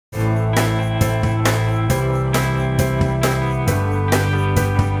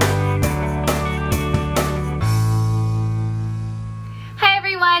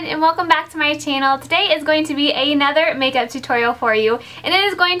and welcome back to my channel. Today is going to be another makeup tutorial for you, and it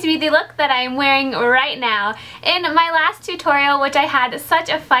is going to be the look that I am wearing right now. In my last tutorial, which I had such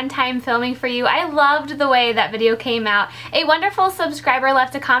a fun time filming for you, I loved the way that video came out. A wonderful subscriber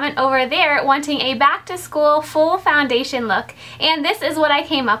left a comment over there wanting a back to school full foundation look, and this is what I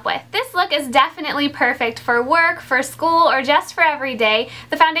came up with. This look is definitely perfect for work, for school, or just for every day.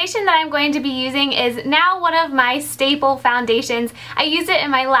 The foundation that I'm going to be using is now one of my staple foundations. I used it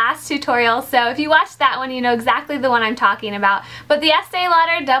in my last tutorial, so if you watched that one, you know exactly the one I'm talking about. But the Estee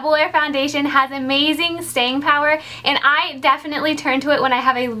Lauder Double Wear Foundation has amazing staying power, and I definitely turn to it when I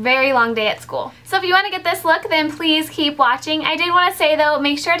have a very long day at school. So if you want to get this look, then please keep watching. I did want to say though,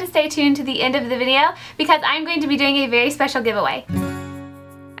 make sure to stay tuned to the end of the video because I'm going to be doing a very special giveaway.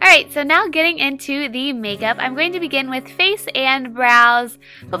 Alright, so now getting into the makeup, I'm going to begin with face and brows,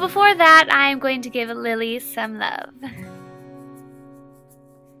 but before that I'm going to give Lily some love.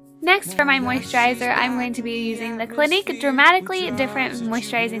 Next, for my moisturizer, I'm going to be using the Clinique Dramatically Different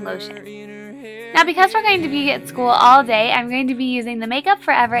Moisturizing Lotion. Now, because we're going to be at school all day, I'm going to be using the Makeup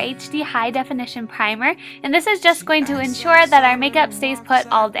Forever HD High Definition Primer, and this is just going to ensure that our makeup stays put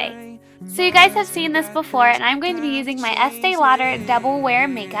all day. So you guys have seen this before, and I'm going to be using my Estee Lauder Double Wear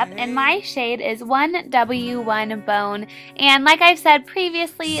Makeup, and my shade is 1W1 Bone. And like I've said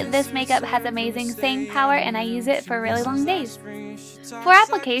previously, this makeup has amazing staying power, and I use it for really long days. For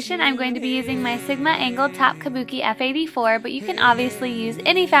application, I'm going to be using my Sigma Angled Top Kabuki F84, but you can obviously use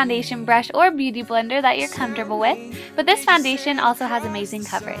any foundation brush or beauty blender that you're comfortable with. But this foundation also has amazing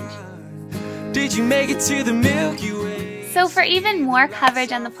coverage. Did you make it to the Milky Way? So for even more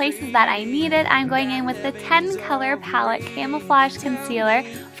coverage on the places that I need it, I'm going in with the 10 color palette Camouflage Concealer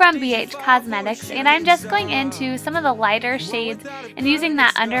from BH Cosmetics, and I'm just going into some of the lighter shades and using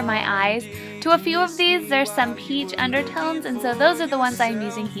that under my eyes. To a few of these, there's some peach undertones, and so those are the ones I'm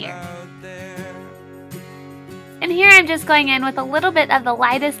using here. And here I'm just going in with a little bit of the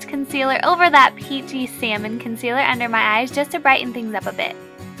lightest concealer over that peachy salmon concealer under my eyes just to brighten things up a bit.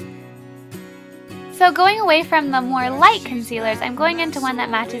 So going away from the more light concealers, I'm going into one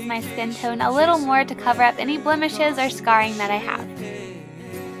that matches my skin tone a little more to cover up any blemishes or scarring that I have.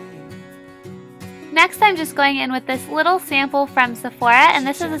 Next, I'm just going in with this little sample from Sephora, and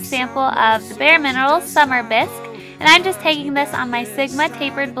this is a sample of the Bare Minerals Summer Bisque, and I'm just taking this on my Sigma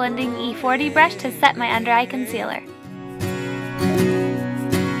Tapered Blending E40 brush to set my under eye concealer.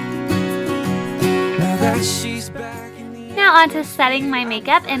 Now on to setting my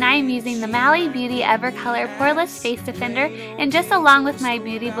makeup, and I am using the Mally Beauty Evercolor Poreless Face Defender, and just along with my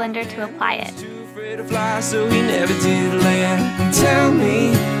beauty blender to apply it.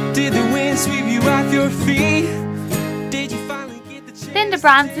 Then to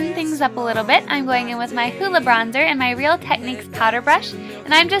bronzen things up a little bit, I'm going in with my Hoola bronzer and my Real Techniques powder brush,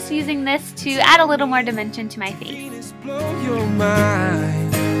 and I'm just using this to add a little more dimension to my face.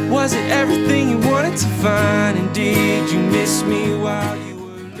 Was it everything you wanted to find, and did you miss me while you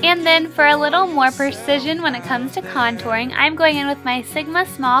were... And then for a little more precision when it comes to contouring, I'm going in with my Sigma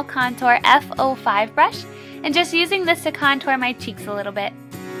Small Contour F05 brush, and just using this to contour my cheeks a little bit.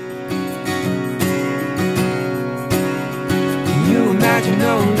 You imagine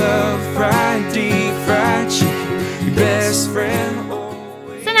no love, fried deep fried chicken, your best friend.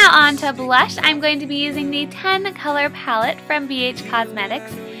 So now on to blush, I'm going to be using the 10 color palette from BH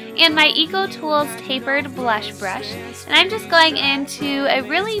Cosmetics and my Eco Tools Tapered Blush Brush, and I'm just going into a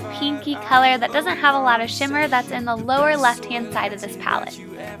really pinky color that doesn't have a lot of shimmer that's in the lower left hand side of this palette.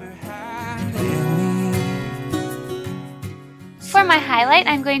 For my highlight,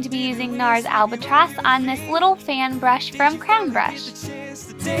 I'm going to be using NARS Albatross on this little fan brush from Crown Brush.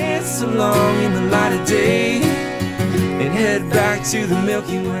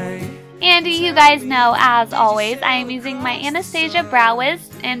 And you guys know, as always, I am using my Anastasia Brow Wiz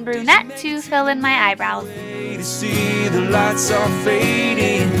in Brunette to fill in my eyebrows.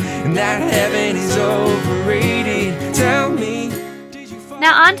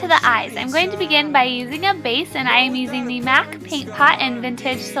 Now on to the eyes. I'm going to begin by using a base, and I am using the MAC Paint Pot in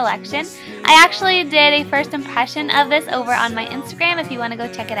Vintage Selection. I actually did a first impression of this over on my Instagram if you want to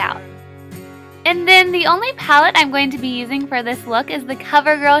go check it out. And then the only palette I'm going to be using for this look is the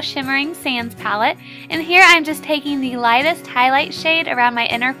CoverGirl Shimmering Sands palette, and here I'm just taking the lightest highlight shade around my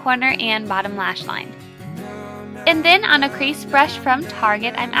inner corner and bottom lash line. And then on a crease brush from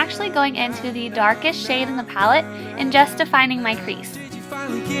Target, I'm actually going into the darkest shade in the palette and just defining my crease.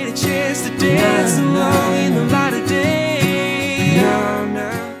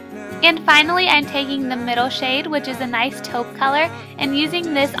 And finally, I'm taking the middle shade, which is a nice taupe color, and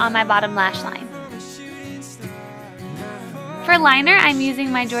using this on my bottom lash line. For liner, I'm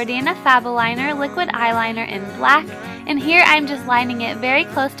using my Jordana Faboliner liquid eyeliner in black, and here I'm just lining it very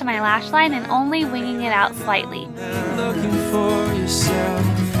close to my lash line and only winging it out slightly. Looking for yourself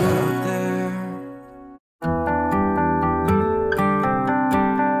out there.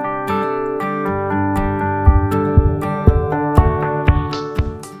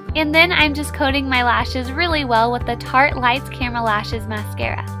 And then I'm just coating my lashes really well with the Tarte Lights Camera Lashes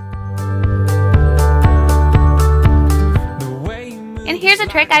mascara. And here's a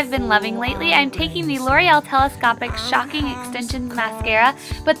trick I've been loving lately. I'm taking the L'Oreal Telescopic Shocking Extensions mascara,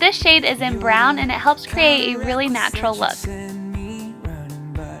 but this shade is in brown and it helps create a really natural look.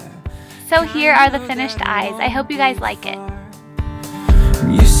 So here are the finished eyes. I hope you guys like it.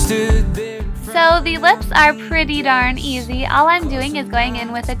 So the lips are pretty darn easy. All I'm doing is going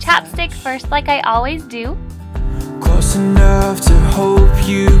in with a chapstick first like I always do. Close enough to hope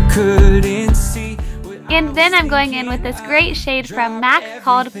you couldn't see. And then I'm going in with this great shade from MAC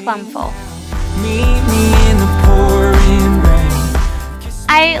called Plumful.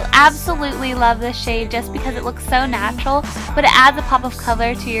 I absolutely love this shade just because it looks so natural, but it adds a pop of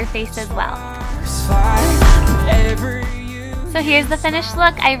color to your face as well. So here's the finished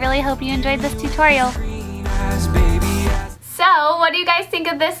look. I really hope you enjoyed this tutorial. So, what do you guys think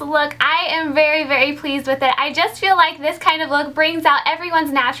of this look? I am very, very pleased with it. I just feel like this kind of look brings out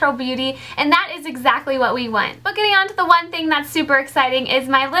everyone's natural beauty, and that is exactly what we want. But getting on to the one thing that's super exciting is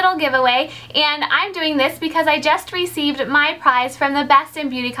my little giveaway, and I'm doing this because I just received my prize from the Best in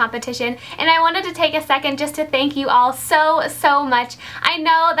Beauty competition, and I wanted to take a second just to thank you all so, so much. I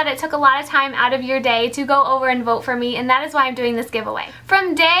know that it took a lot of time out of your day to go over and vote for me, and that is why I'm doing this giveaway.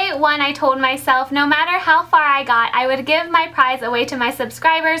 From day one, I told myself no matter how far I got, I would give my prize away to my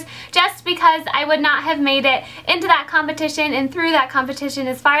subscribers just because I would not have made it into that competition and through that competition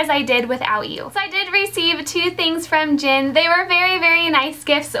as far as I did without you. So I did receive two things from Jen. They were very, very nice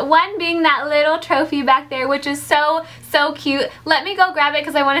gifts. One being that little trophy back there, which is so cute. Let me go grab it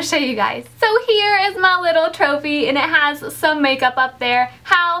because I want to show you guys. So here is my little trophy and it has some makeup up there.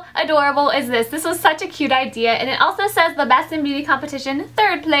 How adorable is this? This was such a cute idea, and it also says the Best in Beauty competition,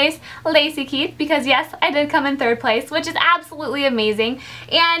 3rd place, Lacey Keith, because yes, I did come in 3rd place, which is absolutely amazing.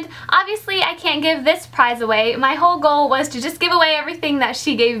 And obviously I can't give this prize away. My whole goal was to just give away everything that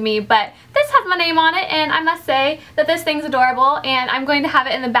she gave me, but this has my name on it, and I must say that this thing's adorable, and I'm going to have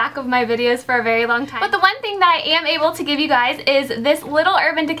it in the back of my videos for a very long time. But the one thing that I am able to give you guys is this little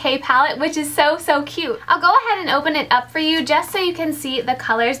Urban Decay palette, which is so cute. I'll go ahead and open it up for you just so you can see the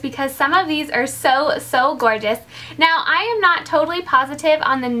colors, because some of these are so gorgeous. Now, I am not totally positive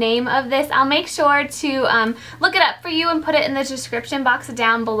on the name of this. I'll make sure to look it up for you and put it in the description box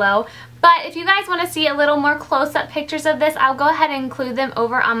down below. But if you guys want to see a little more close-up pictures of this, I'll go ahead and include them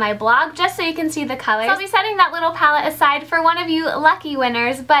over on my blog just so you can see the colors. So I'll be setting that little palette aside for one of you lucky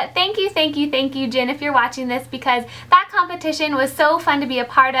winners. But thank you, Jen, if you're watching this, because that competition was so fun to be a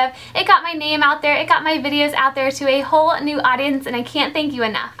part of. It got my name out there, it got my videos out there to a whole new audience, and I can't thank you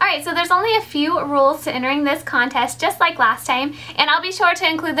enough. Alright, so there's only a few rules to entering this contest, just like last time, and I'll be sure to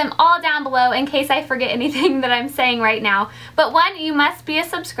include them all down below in case I forget anything that I'm saying right now. But 1, you must be a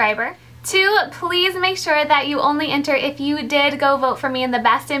subscriber. 2, please make sure that you only enter if you did go vote for me in the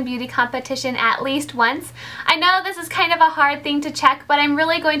Best in Beauty competition at least once. I know this is kind of a hard thing to check, but I'm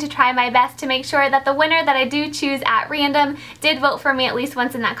really going to try my best to make sure that the winner that I do choose at random did vote for me at least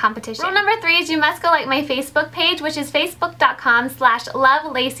once in that competition. Rule number 3 is you must go like my Facebook page, which is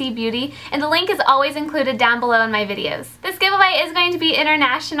facebook.com/lovelaceybeauty, and the link is always included down below in my videos. This giveaway is going to be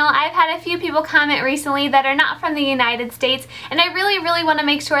international. I've had a few people comment recently that are not from the United States, and I really want to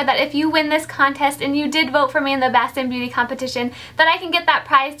make sure that if you win this contest and you did vote for me in the Best in Beauty competition, that I can get that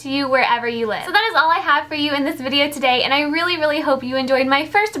prize to you wherever you live. So that is all I have for you in this video today, and I really hope you enjoyed my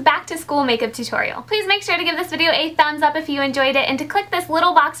first back to school makeup tutorial. Please make sure to give this video a thumbs up if you enjoyed it, and to click this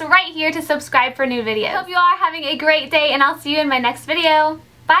little box right here to subscribe for new videos. Hope you all are having a great day, and I'll see you in my next video.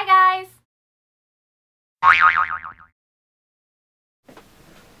 Bye guys!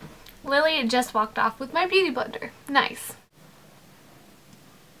 Lily just walked off with my beauty blender. Nice.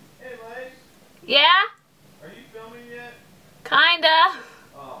 Hey, Lace. Yeah? Are you filming yet? Kinda.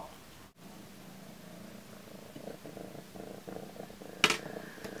 Oh.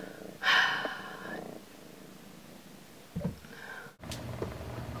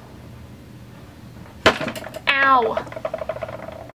 Ow.